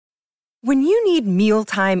When you need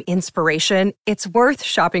mealtime inspiration, it's worth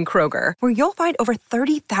shopping Kroger, where you'll find over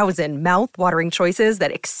 30,000 mouth-watering choices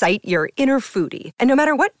that excite your inner foodie. And no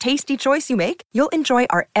matter what tasty choice you make, you'll enjoy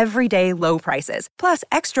our everyday low prices, plus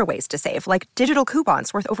extra ways to save, like digital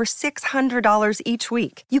coupons worth over $600 each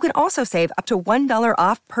week. You can also save up to $1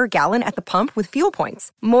 off per gallon at the pump with fuel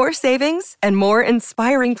points. More savings and more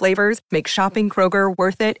inspiring flavors make shopping Kroger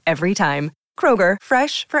worth it every time. Kroger,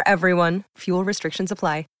 fresh for everyone. Fuel restrictions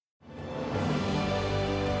apply.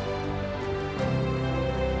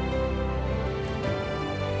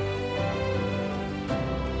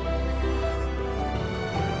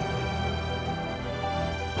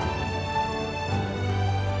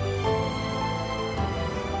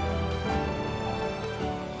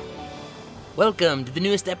 Welcome to the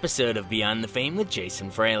newest episode of Beyond the Fame with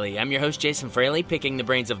Jason Fraley. I'm your host, Jason Fraley, picking the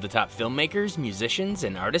brains of the top filmmakers, musicians,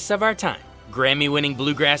 and artists of our time. Grammy-winning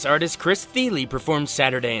bluegrass artist Chris Thile performed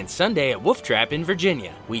Saturday and Sunday at Wolf Trap in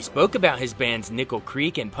Virginia. We spoke about his bands Nickel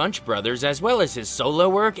Creek and Punch Brothers, as well as his solo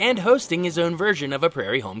work and hosting his own version of A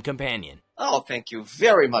Prairie Home Companion. Oh, thank you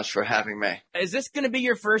very much for having me. Is this going to be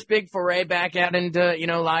your first big foray back out into,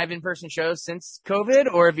 live in-person shows since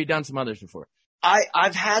COVID, or have you done some others before?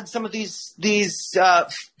 I've had some of these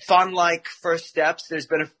fun first steps. There's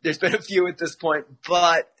been a few at this point,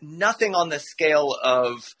 but nothing on the scale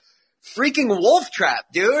of freaking Wolf Trap,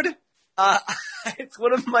 dude. It's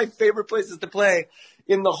one of my favorite places to play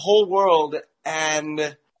in the whole world,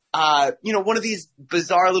 and one of these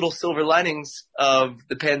bizarre little silver linings of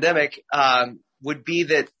the pandemic would be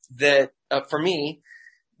that for me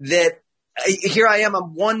that here I am,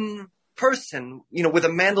 I'm one person, with a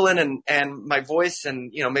mandolin and my voice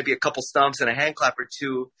and, maybe a couple stomps and a hand clap or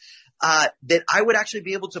two, that I would actually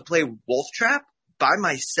be able to play Wolf Trap by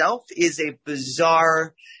myself is a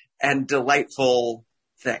bizarre and delightful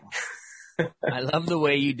thing. I love the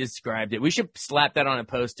way you described it. We should slap that on a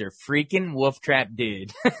poster. Freaking Wolf Trap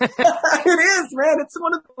dude. It is, man. It's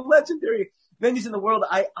one of the legendary venues in the world.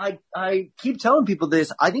 I keep telling people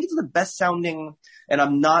this. I think it's the best sounding, and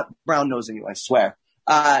I'm not brown nosing you, I swear.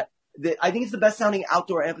 I think it's the best sounding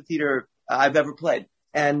outdoor amphitheater I've ever played.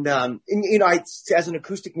 And as an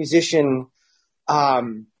acoustic musician,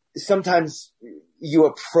 sometimes you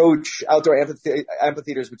approach outdoor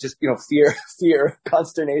amphitheaters with just, fear,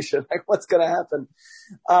 consternation, like what's going to happen.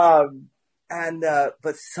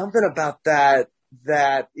 But something about that,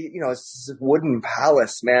 it's a wooden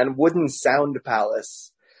palace, man, wooden sound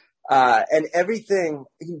palace. And everything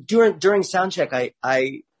during sound check,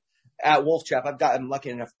 I at Wolf Trap, I'm lucky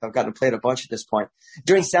enough, I've gotten to play it a bunch at this point.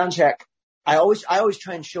 During sound check, I always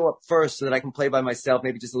try and show up first so that I can play by myself,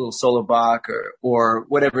 maybe just a little solo Bach or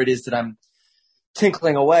whatever it is that I'm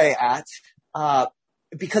tinkling away at,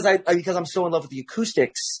 because I'm so in love with the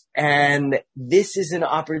acoustics, and this is an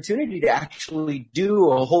opportunity to actually do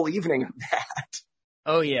a whole evening of that.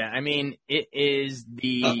 Oh yeah, I mean, it is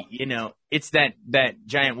it's that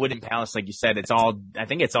giant wooden palace, like you said. I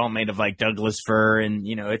think it's all made of like Douglas fir, and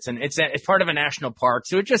it's part of a national park,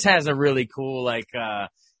 so it just has a really cool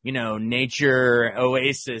nature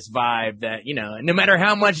oasis vibe that no matter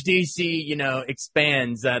how much DC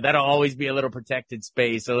expands, that'll always be a little protected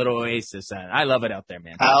space, a little oasis. I love it out there,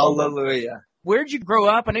 man. Hallelujah. Where'd you grow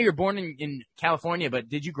up? I know you're born in California, but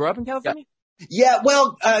did you grow up in California? Yeah,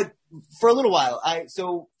 well, for a little while.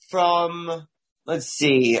 From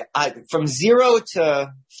 0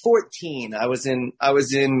 to 14, I was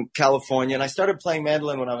in California, and I started playing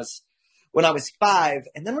mandolin when I was 5.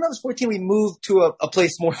 And then when I was 14, we moved to a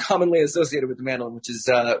place more commonly associated with the mandolin, which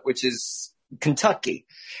is Kentucky.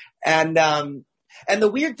 And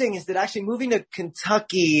the weird thing is that actually moving to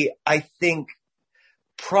Kentucky, I think,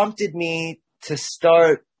 prompted me to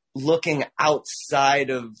start looking outside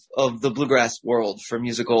of the bluegrass world for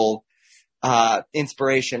musical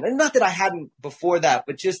inspiration. And not that I hadn't before that,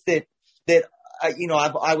 but just that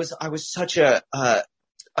I was such an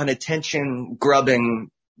attention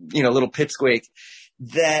grubbing, little pipsqueak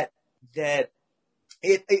that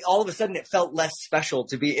it all of a sudden it felt less special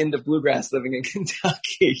to be into bluegrass living in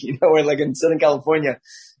Kentucky, or like in Southern California.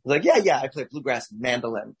 Like, yeah, I play bluegrass and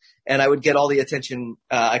mandolin, and I would get all the attention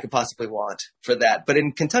I could possibly want for that. But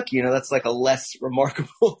in Kentucky, that's like a less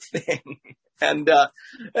remarkable thing. And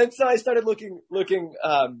so I started looking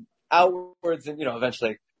outwards, and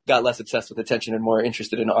eventually got less obsessed with attention and more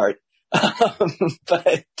interested in art.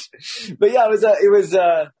 But yeah, it was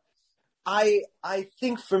I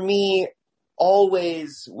think for me,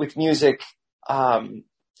 always with music,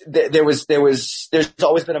 there's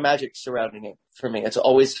always been a magic surrounding it for me. It's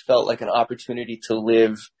always felt like an opportunity to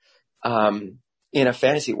live in a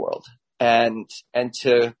fantasy world and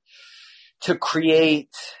to create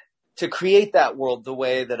to create that world the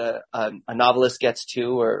way that a novelist gets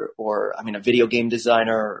to, or I mean, a video game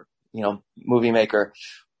designer, or, you know, movie maker,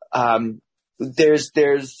 you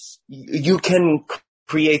can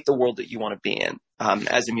create the world that you want to be in,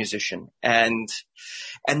 as a musician. And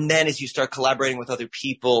then as you start collaborating with other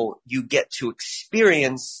people, you get to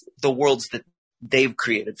experience the worlds that they've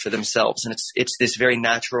created for themselves. And it's this very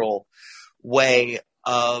natural way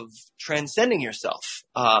of transcending yourself,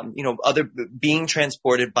 being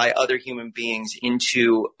transported by other human beings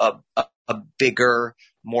into a bigger,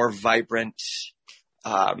 more vibrant,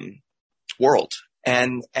 world.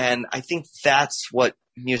 And I think that's what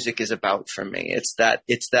music is about for me. It's that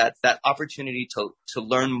opportunity to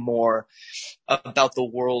learn more about the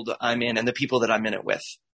world I'm in and the people that I'm in it with.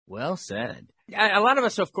 Well said. A lot of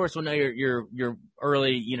us, of course, will know your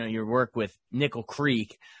early, your work with Nickel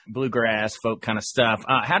Creek, bluegrass, folk kind of stuff.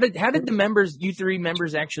 How did you three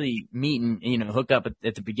members actually meet and, hook up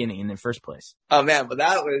at the beginning in the first place? Oh man, well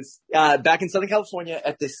that was back in Southern California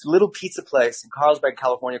at this little pizza place in Carlsbad,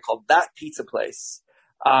 California called That Pizza Place.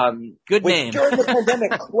 Good name. During the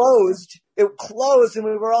pandemic closed. It closed, and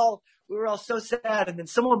we were all so sad. And then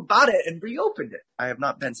someone bought it and reopened it. I have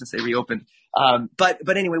not been since they reopened.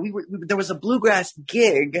 But anyway, there was a bluegrass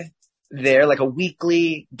gig there, like a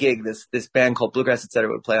weekly gig. This band called Bluegrass Etc.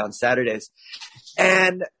 would play on Saturdays.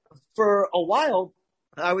 And for a while,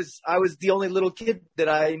 I was the only little kid that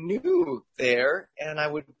I knew there, and I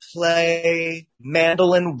would play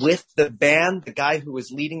mandolin with the band. The guy who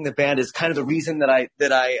was leading the band is kind of the reason that I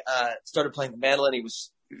started playing the mandolin. He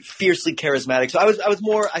was fiercely charismatic. So I was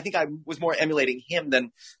more emulating him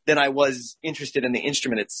than I was interested in the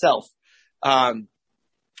instrument itself.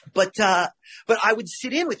 But I would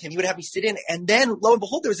sit in with him. He would have me sit in, and then lo and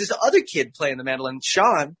behold, there was this other kid playing the mandolin,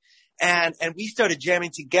 Sean. And we started jamming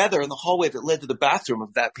together in the hallway that led to the bathroom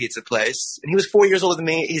of That Pizza Place. And he was 4 years older than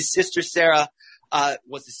me. His sister, Sarah,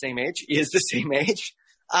 was the same age, is the same age.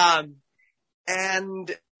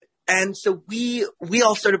 And so we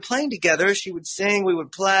all started playing together. She would sing, we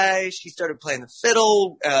would play. She started playing the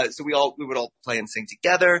fiddle. So we would all play and sing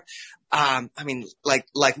together. Like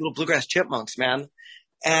little bluegrass chipmunks, man.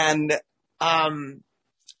 And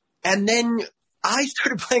then I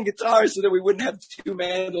started playing guitar so that we wouldn't have two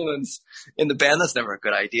mandolins in the band. That's never a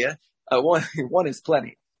good idea. One is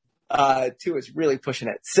plenty. Two is really pushing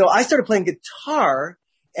it. So I started playing guitar,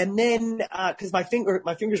 and then, cause my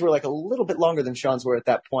fingers were like a little bit longer than Sean's were at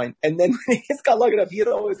that point. And then when he just got long enough, he had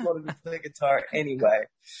always wanted to play guitar anyway.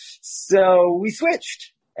 So we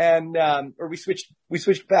switched we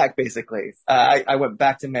switched back basically. I went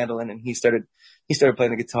back to mandolin, and he started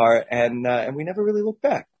playing the guitar, and we never really looked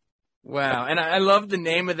back. Wow. And I love the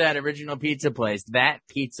name of that original pizza place, That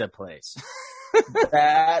Pizza Place.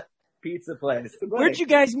 That Pizza Place. Where'd you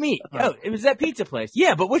guys meet? Oh, it was That Pizza Place.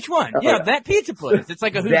 Yeah, but which one? Yeah, That Pizza Place. It's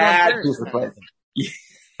like a Who's That on Pizza Place.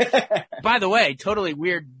 By the way, totally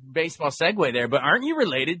weird baseball segue there, but aren't you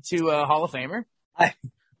related to a Hall of Famer?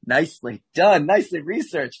 Nicely done. Nicely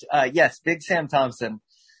researched. Yes, Big Sam Thompson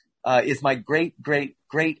is my great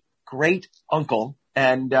uncle.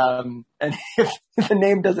 And if the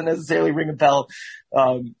name doesn't necessarily ring a bell,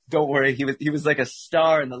 don't worry. He was like a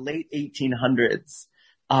star in the late 1800s,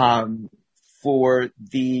 for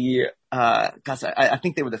the, I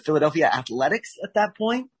think they were the Philadelphia Athletics at that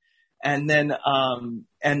point. And then,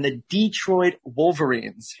 and the Detroit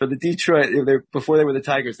Wolverines before they were the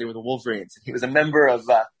Tigers, they were the Wolverines. He was a member of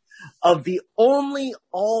the only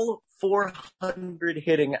all 400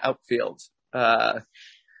 hitting outfield,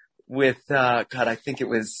 with, I think it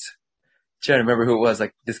was, trying to remember who it was,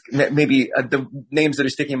 like this, maybe the names that are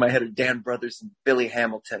sticking in my head are Dan Brothers and Billy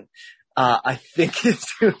Hamilton. I think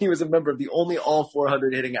he was a member of the only all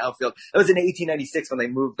 400 hitting outfield. That was in 1896 when they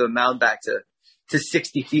moved the mound back to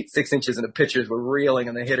 60 feet, 6 inches, and the pitchers were reeling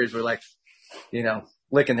and the hitters were like,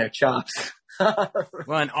 licking their chops.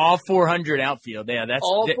 Well, an all 400 outfield. Yeah, that's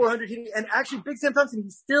all 400 hitting. And actually Big Sam Thompson, he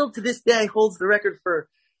still to this day holds the record for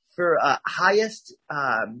highest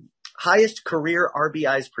career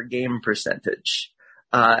RBIs per game percentage,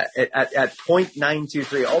 at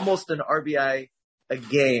 .923, almost an RBI a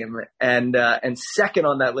game. And second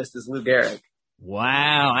on that list is Lou Gehrig.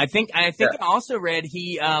 Wow. I think I also read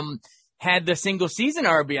he, had the single season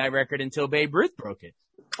RBI record until Babe Ruth broke it.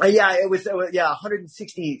 It was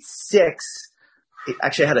 166. It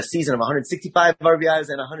actually had a season of 165 RBIs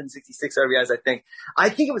and 166 RBIs, I think. I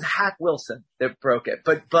think it was Hack Wilson that broke it.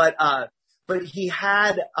 But he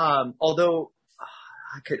had, although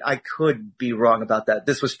I could be wrong about that.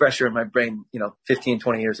 This was fresher in my brain, 15,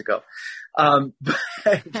 20 years ago.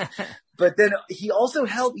 But then he also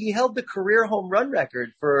held the career home run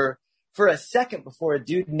record for for a second before a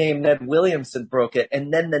dude named Ned Williamson broke it.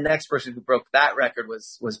 And then the next person who broke that record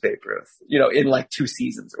was Babe Ruth, in like 2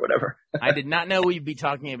 seasons or whatever. I did not know we'd be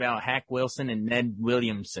talking about Hack Wilson and Ned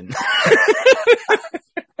Williamson.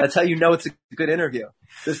 That's how you know it's a good interview.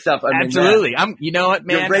 This stuff. Absolutely. You know what,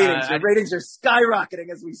 man? Your ratings are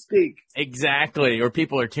skyrocketing as we speak. Exactly. Or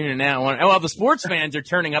people are tuning out. Well, the sports fans are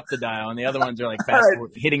turning up the dial, and the other ones are like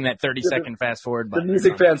hitting that 30-second fast forward button. The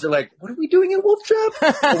music fans are like, what are we doing in Wolf Trap?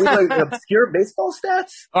 Are we like obscure baseball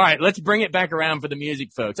stats? All right, let's bring it back around for the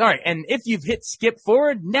music, folks. All right, and if you've hit skip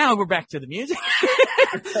forward, now we're back to the music.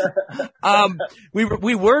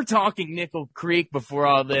 We were talking Nickel Creek before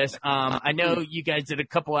all this. I know you guys did a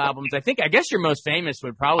couple albums. I guess your most famous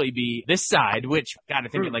would probably be This Side, which, God, I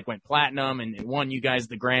think it went platinum and it won you guys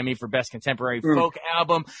the Grammy for Best Contemporary Folk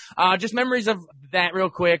Album. Just memories of that real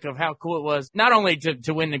quick, of how cool it was, not only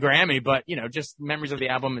to win the Grammy, but, just memories of the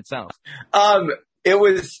album itself. It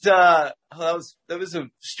was, that was a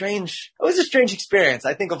strange experience.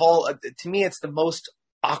 I think of all, to me, it's the most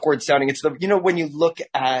awkward sounding. It's when you look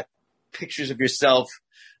at pictures of yourself,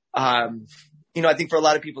 I think for a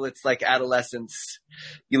lot of people, it's like adolescence.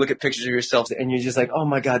 You look at pictures of yourself and you're just like, oh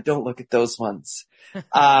my God, don't look at those ones.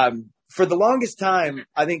 For the longest time,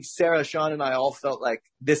 I think Sarah, Sean, and I all felt like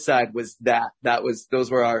This Side was that.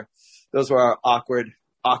 Those were our awkward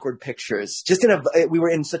pictures. We were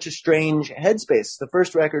in such a strange headspace. The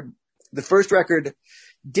first record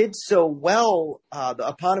did so well. The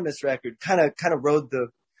eponymous record kind of rode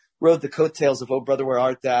the coattails of Oh Brother Where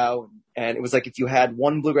Art Thou, and it was like if you had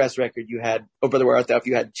one bluegrass record, you had Oh Brother Where Art Thou. If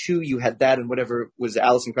you had 2, you had that and whatever was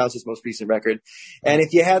Alison Krauss's most recent record. And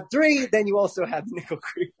if you had 3, then you also had the Nickel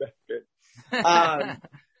Creek record.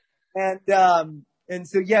 And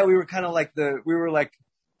so yeah, we were kind of like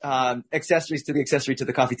accessories to the accessory to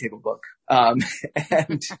the coffee table book.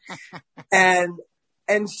 And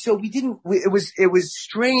so it was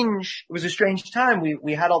strange. It was a strange time.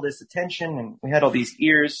 We had all this attention and we had all these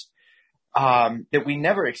ears, that we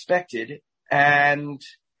never expected. And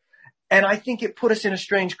I think it put us in a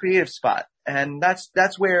strange creative spot. And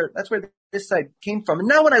that's where This Side came from. And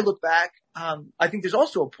now when I look back, I think there's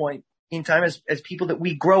also a point in time as people that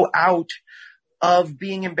we grow out of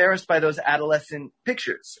being embarrassed by those adolescent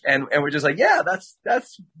pictures. And we're just like, yeah,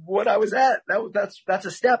 that's what I was at. That's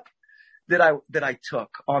a step that I took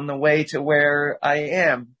on the way to where I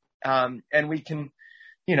am. And we can,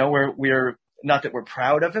 we're not that we're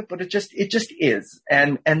proud of it, but it just is.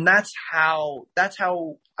 And that's how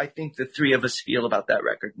I think the three of us feel about that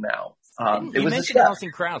record now. You mentioned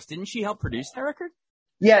Alison Krauss. Didn't she help produce that record?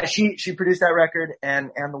 Yeah, she produced that record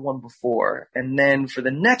and the one before. And then for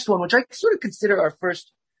the next one, which I sort of consider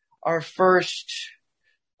our first,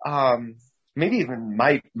 maybe even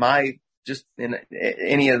my just in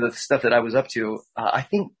any of the stuff that I was up to, I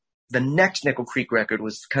think the next Nickel Creek record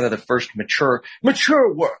was kind of the first mature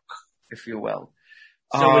work, if you will.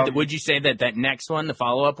 So would you say that next one, the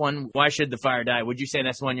follow-up one, Why Should the Fire Die, would you say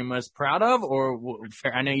that's the one you're most proud of? Or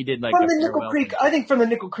I know you did like from the Nickel Creek, I think from the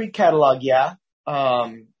Nickel Creek catalog, yeah.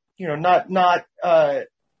 But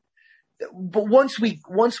once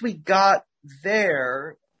we got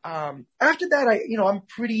there, after that,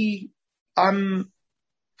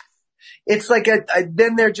 it's like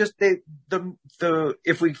then they're just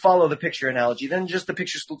if we follow the picture analogy, then just the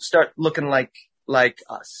pictures start looking like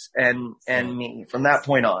us and me from that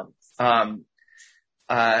point on.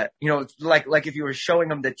 Like if you were showing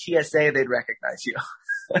them the TSA, they'd recognize you.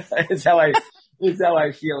 It's how I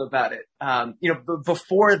feel about it.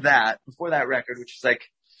 Before that record, which is like,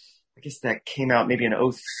 I guess that came out maybe in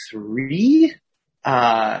 2003,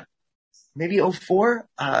 maybe 2004.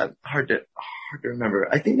 Hard to remember.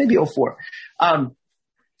 I think maybe 2004.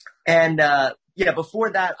 Before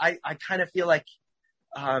that, I kind of feel like,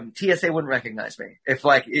 TSA wouldn't recognize me if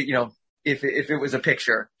it was a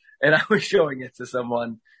picture and I was showing it to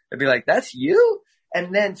someone, I'd be like, that's you?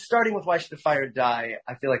 And then starting with Why Should the Fire Die,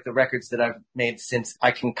 I feel like the records that I've made since,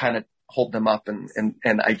 I can kind of hold them up and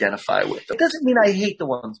identify with them. It doesn't mean I hate the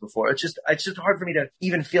ones before. It's just hard for me to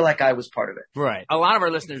even feel like I was part of it. Right. A lot of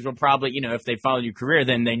our listeners will probably, if they follow your career,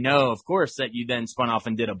 then they know, of course, that you then spun off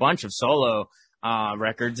and did a bunch of solo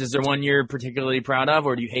records. Is there one you're particularly proud of,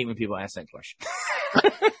 or do you hate when people ask that question?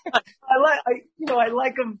 I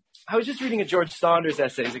like them. I was just reading a George Saunders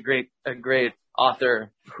essay. He's a great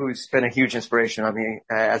author who's been a huge inspiration on me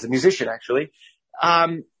as a musician, actually.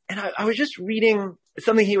 And I was just reading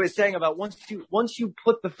something he was saying about once you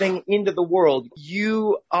put the thing into the world,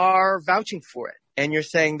 you are vouching for it. And you're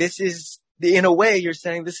saying in a way, you're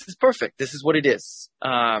saying this is perfect. This is what it is.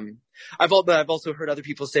 I've also heard other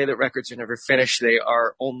people say that records are never finished. They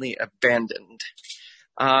are only abandoned.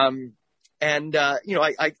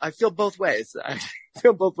 I feel both ways. I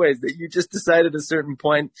feel both ways that you just decide at a certain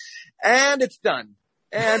point and it's done.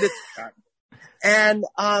 And it's done. And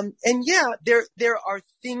yeah, there are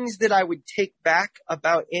things that I would take back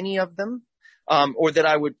about any of them, or that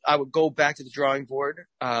I would go back to the drawing board,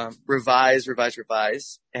 revise.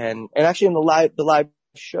 And actually in the live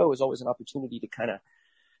show is always an opportunity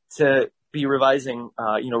to be revising,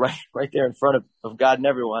 right there in front of God and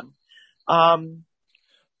everyone.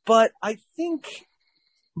 But I think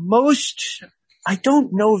I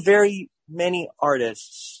don't know very many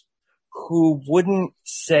artists who wouldn't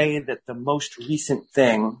say that the most recent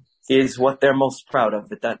thing is what they're most proud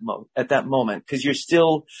of at that moment. Cause you're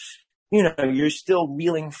still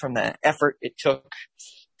reeling from the effort it took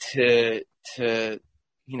to, sort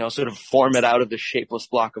of form it out of the shapeless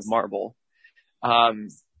block of marble.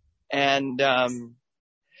 And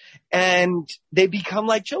they become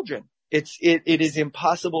like children. It is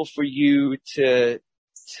impossible for you to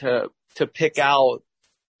pick out,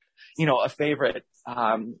 a favorite.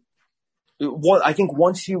 I think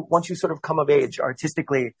once you sort of come of age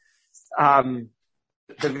artistically, the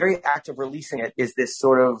very act of releasing it is this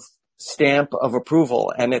sort of stamp of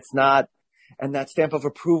approval. And that stamp of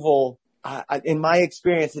approval, in my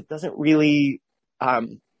experience, it doesn't really,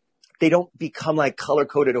 they don't become like color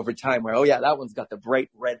coded over time where, oh yeah, that one's got the bright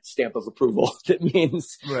red stamp of approval. That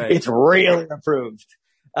means It's really approved.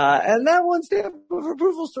 And that one stamp of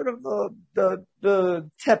approval is sort of the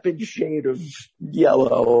tepid shade of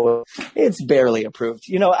yellow. It's barely approved.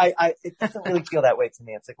 It doesn't really feel that way to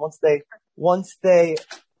me. It's like once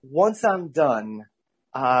I'm done,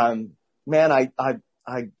 man, I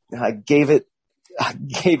gave it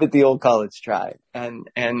the old college try, and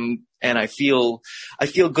I feel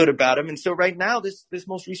good about him. And so right now, this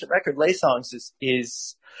most recent record, Lay Songs,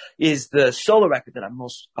 is the solo record that I'm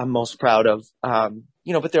most proud of.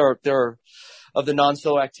 But there are of the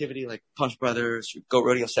non-solo activity like Punch Brothers, Goat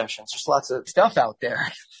Rodeo Sessions. There's lots of stuff out there.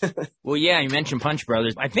 Well, yeah, you mentioned Punch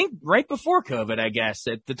Brothers. I think right before COVID, I guess,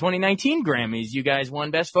 at the 2019 Grammys, you guys won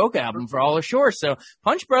Best Folk Album for All Ashore. So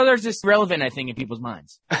Punch Brothers is relevant, I think, in people's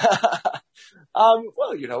minds. Well,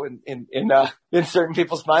 in certain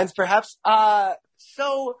people's minds, perhaps.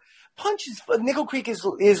 So Nickel Creek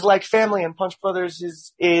is like family, and Punch Brothers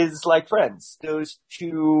is like friends. Those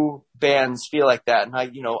two bands feel like that. And I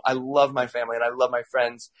love my family and I love my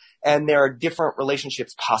friends, and there are different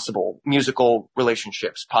relationships possible, musical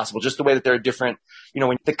relationships possible, just the way that there are different,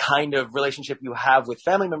 when the kind of relationship you have with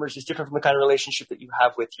family members is different from the kind of relationship that you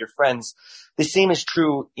have with your friends. The same is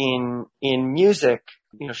true in music.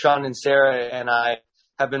 Sean and Sarah and I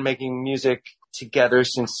have been making music together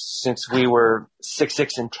since we were 6,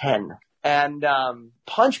 and 10. And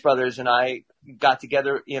Punch Brothers and I got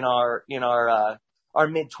together in our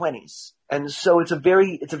mid-20s. And so it's a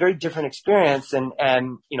very different experience, and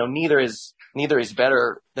neither is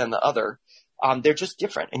better than the other. They're just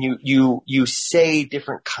different, and you say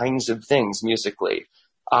different kinds of things musically.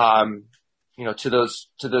 To those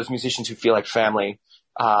musicians who feel like family,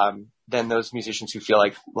 than those musicians who feel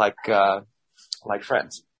like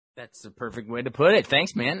friends. That's the perfect way to put it.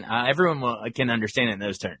 Thanks, man. Everyone can understand it in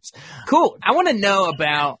those terms. Cool. I want to know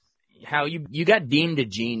about how you got deemed a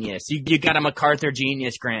genius. You got a MacArthur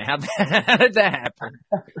Genius Grant. How did that happen?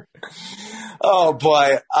 Oh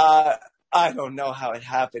boy. I don't know how it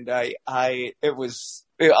happened. I'll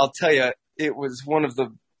tell you, it was one of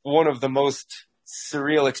the most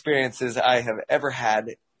surreal experiences I have ever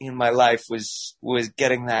had in my life was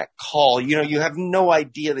getting that call. You have no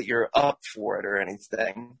idea that you're up for it or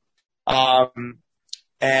anything.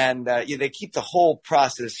 They keep the whole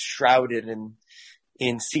process shrouded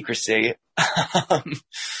in secrecy.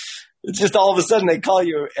 It's just all of a sudden they call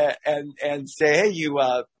you and say, hey, you've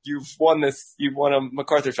won a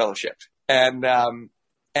MacArthur Fellowship. And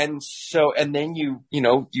then you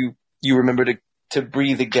remember to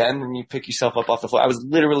breathe again, and you pick yourself up off the floor. I was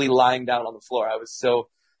literally lying down on the floor. I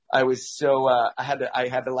had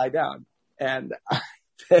to lie down. And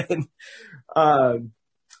then,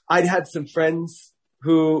 I'd had some friends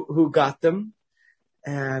who got them,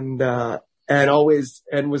 and was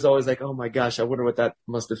always like, oh my gosh, I wonder what that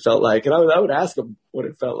must have felt like. And I would ask them what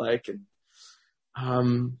it felt like.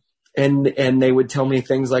 And they would tell me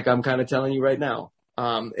things like I'm kind of telling you right now.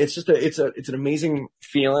 It's an amazing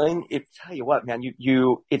feeling. Tell you what, man,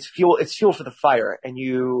 it's fuel for the fire, and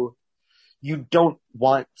you don't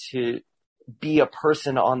want to be a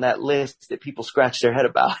person on that list that people scratch their head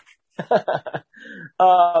about.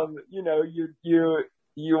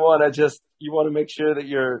 You want to make sure that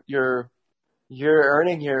you're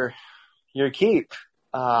earning your keep.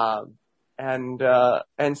 And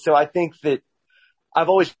so I think that I've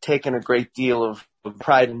always taken a great deal of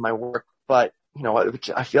pride in my work, but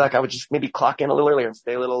I feel like I would just maybe clock in a little earlier and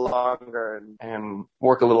stay a little longer and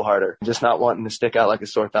work a little harder, just not wanting to stick out like a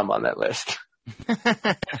sore thumb on that list.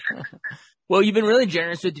 Well, you've been really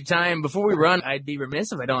generous with your time. Before we run, I'd be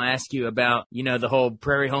remiss if I don't ask you about, the whole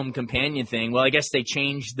Prairie Home Companion thing. Well, I guess they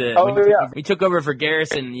changed when you took over for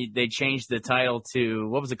Garrison, they changed the title to,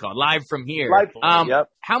 what was it called? Live from Here. Yep.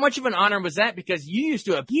 How much of an honor was that? Because you used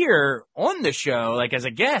to appear on the show, like as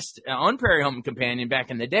a guest on Prairie Home Companion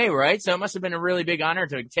back in the day, right? So it must have been a really big honor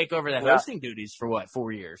to take over the hosting duties for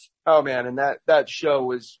 4 years? Oh man. And that show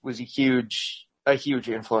was a huge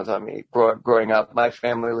influence on me growing up. My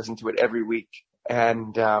family listened to it every week,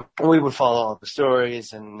 and we would follow all the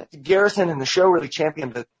stories. And Garrison and the show really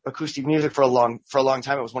championed the acoustic music for a long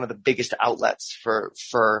time. It was one of the biggest outlets for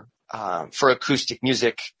acoustic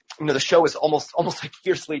music. The show was almost like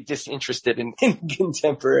fiercely disinterested in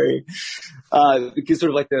contemporary, because sort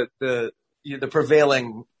of like the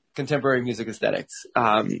prevailing contemporary music aesthetics.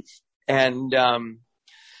 And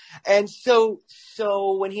so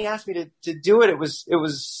when he asked me to do it, it was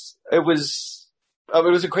a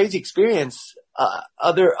crazy experience.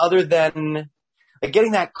 Other than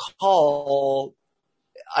getting that call,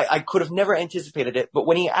 I could have never anticipated it. But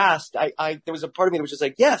when he asked, there was a part of me that was just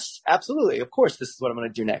like, yes, absolutely. Of course, this is what I'm going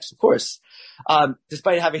to do next. Of course.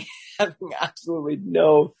 Despite having absolutely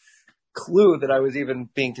no clue that I was even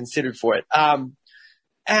being considered for it.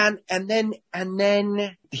 And then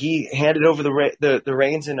he handed over the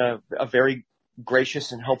reins in a very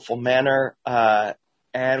gracious and helpful manner.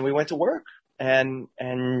 And we went to work, and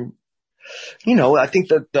I think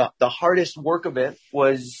the hardest work of it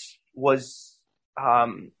was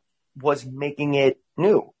making it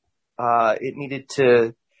new. It needed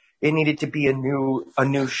to be a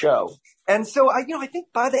new show. And so I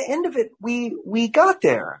think by the end of it, we got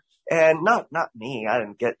there. And not me. I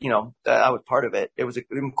didn't get, I was part of it. It was an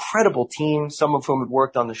incredible team, some of whom had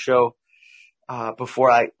worked on the show before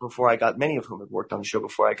I got, many of whom had worked on the show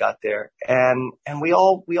before I got there. And we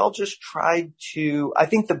all just tried to, I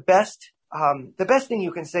think the best thing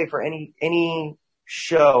you can say for any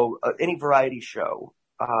show, any variety show,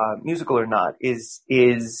 musical or not, is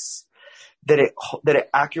that it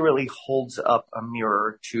accurately holds up a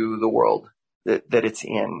mirror to the world that it's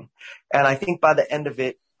in. And I think by the end of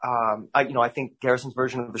it, I think Garrison's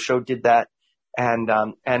version of the show did that. And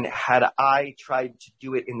had I tried to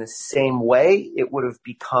do it in the same way, it would have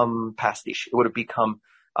become pastiche. It would have become,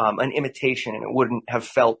 an imitation, and it wouldn't have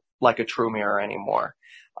felt like a true mirror anymore.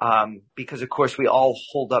 Because of course we all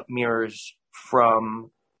hold up mirrors from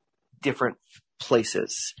different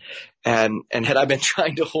places. And had I been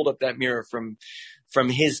trying to hold up that mirror from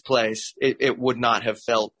his place, it would not have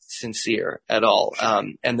felt sincere at all.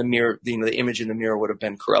 And the mirror, the image in the mirror would have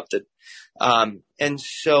been corrupted. And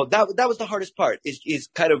so that was the hardest part is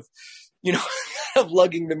kind of, of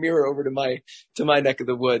lugging the mirror over to my neck of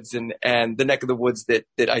the woods and the neck of the woods that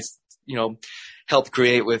I, helped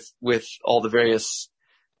create with all the various,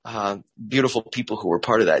 beautiful people who were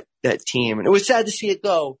part of that team. And it was sad to see it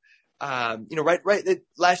go. Right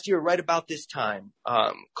last year, right about this time,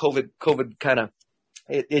 COVID kind of,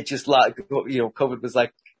 it just COVID was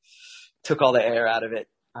like, took all the air out of it.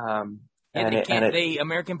 The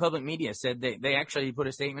American Public Media said they actually put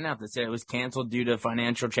a statement out that said it was canceled due to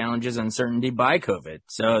financial challenges and uncertainty by COVID.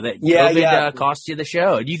 So that COVID cost you the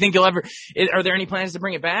show. Do you think you'll ever? Are there any plans to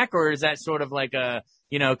bring it back, or is that sort of like a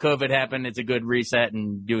COVID happened, it's a good reset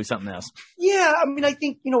and do something else? Yeah, I mean, I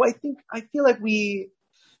feel like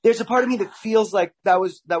there's a part of me that feels like that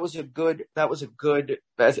was a good,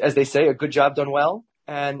 as they say, a good job done well,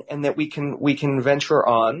 and that we can venture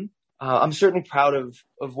on. I'm certainly proud of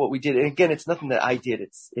what we did. And again, it's nothing that I did.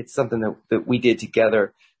 It's something that we did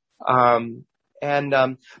together. But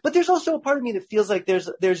there's also a part of me that feels like there's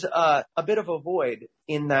a bit of a void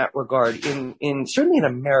in that regard. Certainly in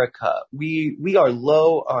America, we are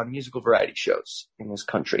low on musical variety shows in this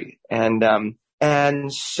country.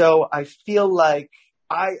 And so I feel like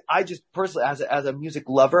I just personally, as a music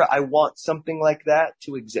lover, I want something like that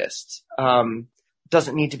to exist.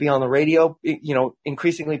 Doesn't need to be on the radio.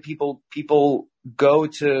 Increasingly people go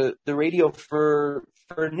to the radio for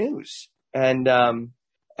news. And that's,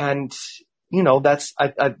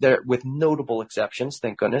 there with notable exceptions,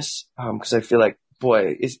 thank goodness. Cause I feel like,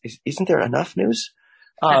 boy, isn't there enough news?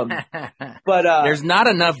 But there's not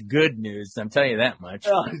enough good news. I'm telling you that much.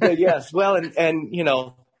 Yes. Well,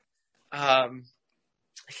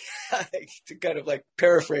 to kind of like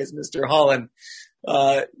paraphrase Mr. Holland,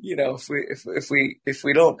 if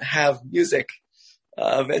we don't have music,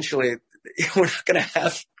 eventually we're not going to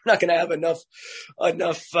have enough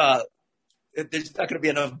there's not going to be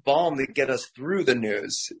enough balm to get us through the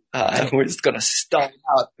news. We're just going to stall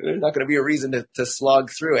out. There's not going to be a reason to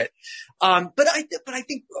slog through it. But I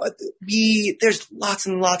think there's lots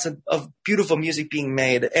and lots of beautiful music being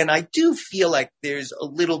made. And I do feel like there's a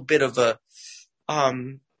little bit of a,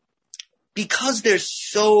 because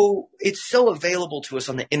it's so available to us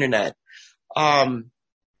on the internet.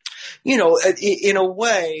 In a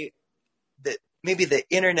way that maybe the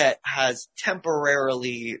internet has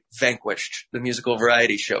temporarily vanquished the musical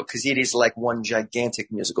variety show, because it is like one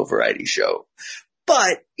gigantic musical variety show,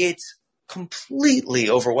 but it's completely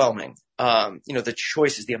overwhelming. The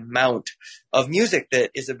choices, the amount of music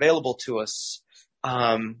that is available to us,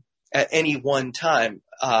 at any one time,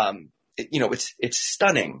 it's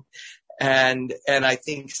stunning. And I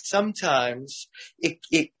think sometimes it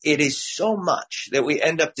is so much that we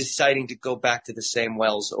end up deciding to go back to the same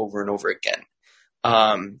wells over and over again.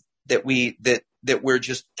 That we're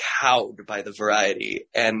just cowed by the variety.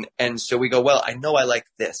 And so we go, well, I know I like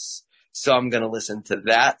this, so I'm going to listen to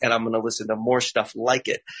that, and I'm going to listen to more stuff like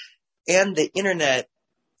it. And the internet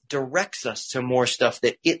directs us to more stuff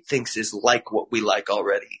that it thinks is like what we like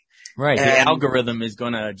already. Right. The algorithm is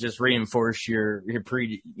going to just reinforce your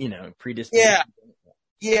predisposition.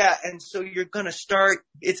 Yeah. And so you're going to start,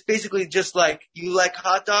 it's basically just like, you like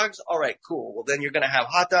hot dogs? All right, cool. Well, then you're going to have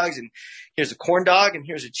hot dogs, and here's a corn dog, and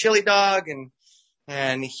here's a chili dog,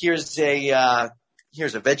 and here's a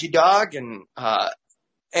veggie dog.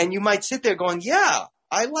 And you might sit there going, yeah,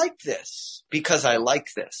 I like this because I like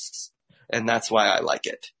this. And that's why I like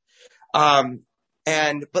it. But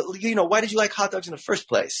why did you like hot dogs in the first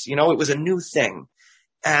place? It was a new thing.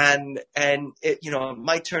 And it, it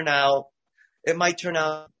might turn out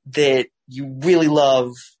that you really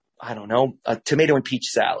love, I don't know, a tomato and peach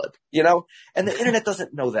salad, and the internet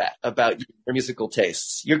doesn't know that about your musical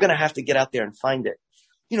tastes. You're going to have to get out there and find it,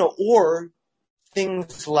 or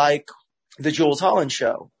things like the Jules Holland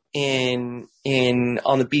show on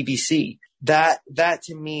the BBC. That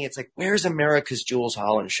to me, it's like, where's America's Jules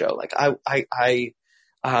Holland show? Like I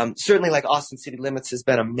certainly like Austin City Limits has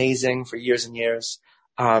been amazing for years and years.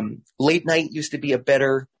 Late night used to be a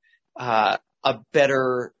better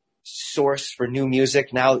source for new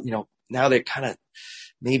music. Now they're kind of,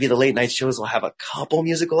 maybe the late night shows will have a couple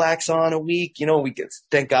musical acts on a week.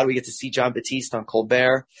 Thank God we get to see John Batiste on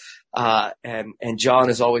Colbert. And John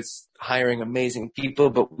is always hiring amazing people,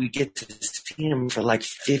 but we get to see him for like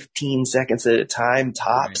 15 seconds at a time,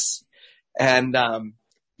 tops. Right. And,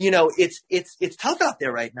 it's tough out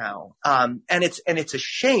there right now. And it's a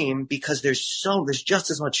shame, because there's just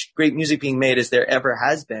as much great music being made as there ever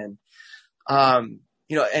has been.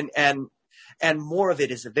 And more of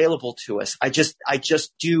it is available to us. I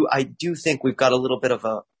do think we've got a little bit of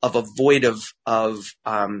a void of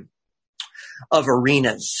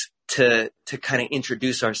arenas to kind of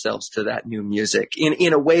introduce ourselves to that new music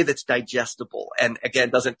in a way that's digestible. And again,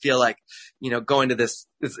 doesn't feel like, going to this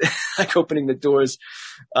like opening the doors,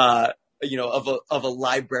 of a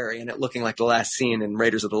library and it looking like the last scene in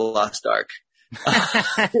Raiders of the Lost Ark.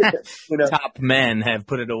 Top men have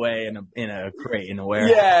put it away in a crate in a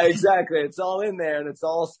warehouse. Yeah, exactly. It's all in there and it's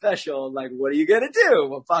all special. Like, what are you gonna do?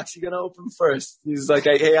 What box are you gonna open first? He's like,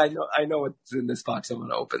 hey, I know what's in this box. I'm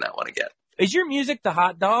gonna open that one again. Is your music the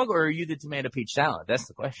hot dog, or are you the tomato peach salad? That's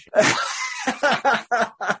the question.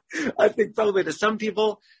 I think probably to some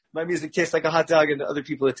people, my music tastes like a hot dog, and to other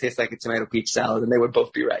people, it tastes like a tomato peach salad, and they would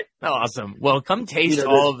both be right. Awesome. Well, come taste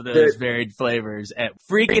all of those varied flavors at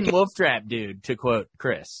freaking Wolf Trap, dude, to quote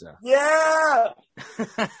Chris. So. Yeah!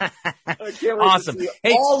 I can't wait awesome. to see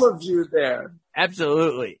all of you there.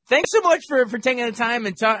 Absolutely. Thanks so much for taking the time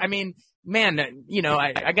and talk. I mean, man,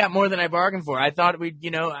 I got more than I bargained for. I thought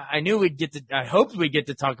I hoped we'd get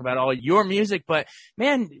to talk about all your music, but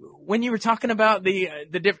man, when you were talking about the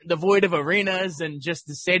void of arenas and just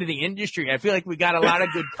the state of the industry, I feel like we got a lot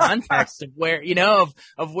of good context of where,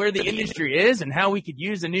 of where the industry is and how we could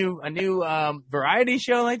use a new variety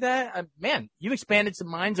show like that. Man, you expanded some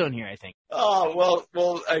minds on here, I think. Oh, well,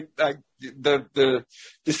 the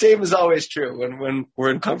same is always true when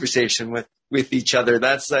we're in conversation with each other.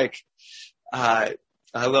 That's like, I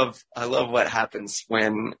love what happens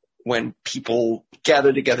when people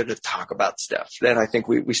gather together to talk about stuff. Then I think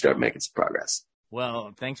we start making some progress.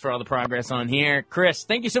 Well, thanks for all the progress on here. Chris,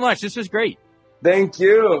 thank you so much. This was great. Thank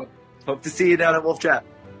you. Hope to see you down at Wolf Trap.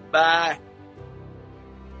 Bye.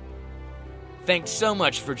 Thanks so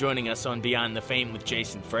much for joining us on Beyond the Fame with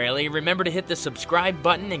Jason Fraley. Remember to hit the subscribe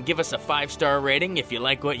button and give us a 5-star rating if you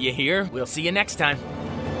like what you hear. We'll see you next time.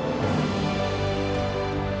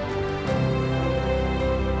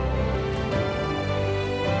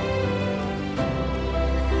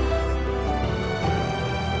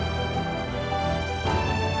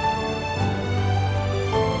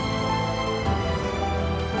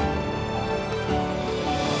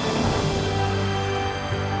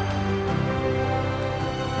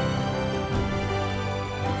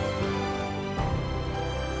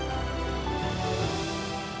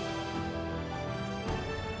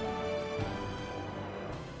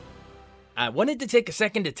 I wanted to take a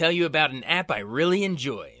second to tell you about an app I really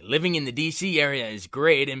enjoy. Living in the DC area is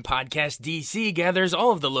great, and Podcast DC gathers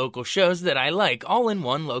all of the local shows that I like all in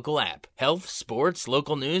one local app. Health, sports,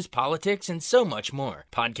 local news, politics, and so much more.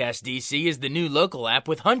 Podcast DC is the new local app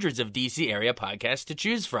with hundreds of DC area podcasts to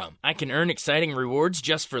choose from. I can earn exciting rewards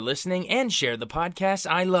just for listening and share the podcasts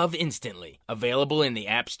I love instantly. Available in the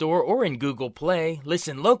App Store or in Google Play,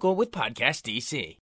 listen local with Podcast DC.